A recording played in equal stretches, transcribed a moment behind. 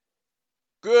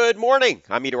Good morning.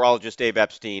 I'm meteorologist Dave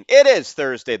Epstein. It is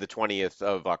Thursday, the 20th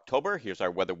of October. Here's our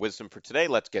weather wisdom for today.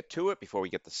 Let's get to it before we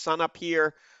get the sun up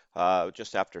here.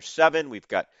 Just after 7, we've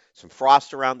got some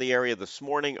frost around the area this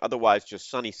morning. Otherwise, just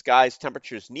sunny skies.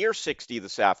 Temperatures near 60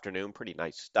 this afternoon. Pretty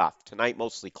nice stuff. Tonight,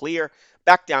 mostly clear.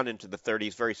 Back down into the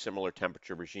 30s. Very similar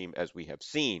temperature regime as we have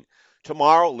seen.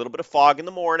 Tomorrow, a little bit of fog in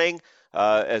the morning.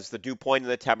 As the dew point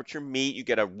and the temperature meet, you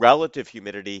get a relative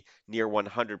humidity near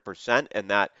 100%, and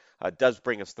that does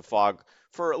bring us the fog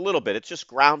for a little bit. It's just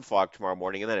ground fog tomorrow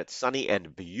morning, and then it's sunny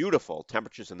and beautiful.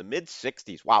 Temperatures in the mid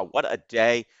 60s. Wow, what a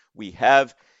day we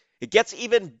have. It gets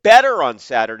even better on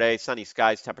Saturday. Sunny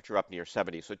skies, temperature up near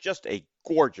 70. So just a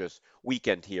gorgeous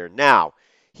weekend here. Now,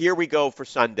 here we go for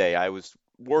Sunday. I was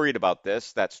worried about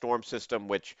this. That storm system,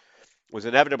 which was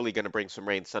inevitably going to bring some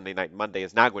rain Sunday night and Monday,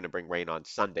 is now going to bring rain on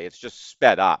Sunday. It's just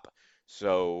sped up.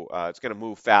 So it's going to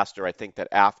move faster. I think that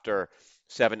after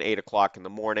 7, 8 o'clock in the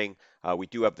morning, we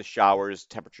do have the showers,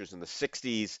 temperatures in the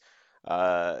 60s.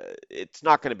 It's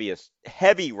not going to be a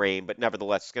heavy rain, but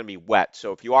nevertheless, it's going to be wet.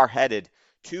 So if you are headed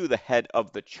to the head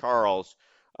of the Charles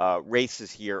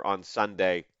races here on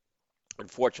Sunday,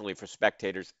 unfortunately for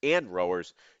spectators and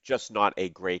rowers, just not a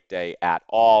great day at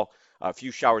all. A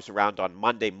few showers around on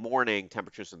Monday morning,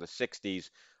 temperatures in the 60s,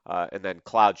 and then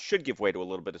clouds should give way to a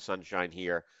little bit of sunshine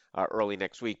here early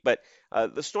next week. But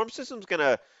the storm system's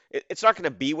it's not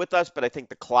gonna be with us, but I think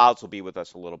the clouds will be with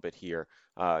us a little bit here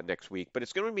next week. But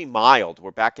it's going to be mild. We're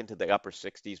back into the upper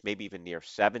 60s, maybe even near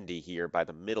 70 here by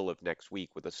the middle of next week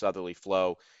with a southerly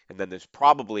flow. And then there's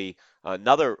probably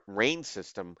another rain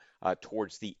system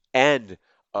towards the end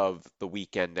of the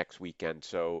weekend next weekend.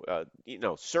 So,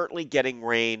 certainly getting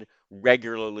rain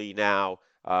regularly now.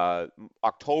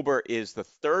 October is the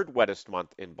third wettest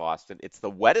month in Boston. It's the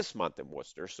wettest month in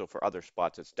Worcester. So for other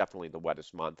spots, it's definitely the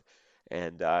wettest month,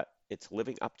 and it's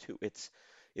living up to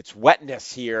its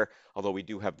wetness here. Although we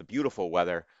do have the beautiful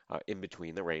weather in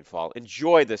between the rainfall.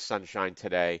 Enjoy this sunshine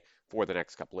today for the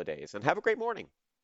next couple of days, and have a great morning.